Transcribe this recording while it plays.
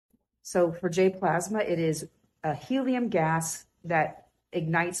So for J plasma, it is a helium gas that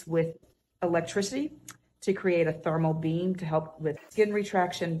ignites with electricity to create a thermal beam to help with skin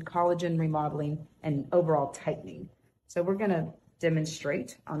retraction, collagen remodeling, and overall tightening. So we're going to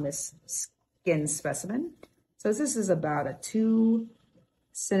demonstrate on this skin specimen. So this is about a 2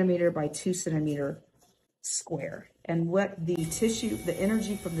 centimeter by 2 centimeter square. And what the tissue, the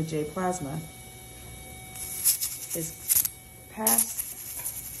energy from the J plasma is passed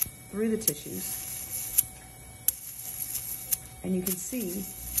through the tissues. And you can see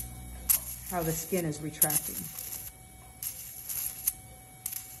how the skin is retracting.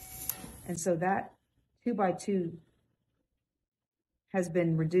 And so that 2 by 2 has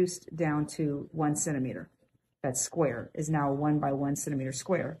been reduced down to 1 centimeter. That square is now 1 by 1 centimeter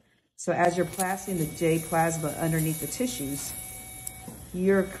square. So as you're placing the J plasma underneath the tissues,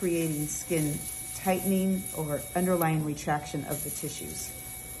 you're creating skin tightening or underlying retraction of the tissues.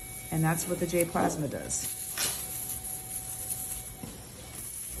 And that's what the J plasma does.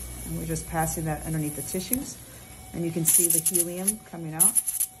 And we're just passing that underneath the tissues. And you can see the helium coming out,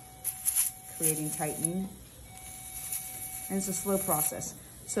 creating tightening. And it's a slow process.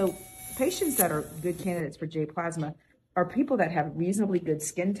 So patients that are good candidates for J plasma are people that have reasonably good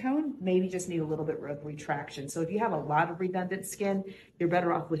skin tone, maybe just need a little bit of retraction. So if you have a lot of redundant skin, you're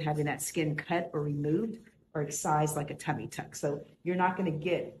better off with having that skin cut or removed or excised like a tummy tuck. So you're not going to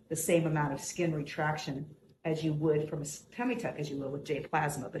get the same amount of skin retraction as you would from a tummy tuck as you will with J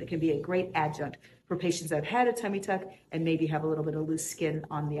plasma, but it can be a great adjunct for patients that have had a tummy tuck and maybe have a little bit of loose skin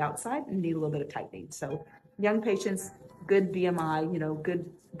on the outside and need a little bit of tightening. So young patients, good BMI,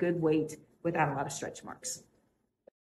 good weight without a lot of stretch marks.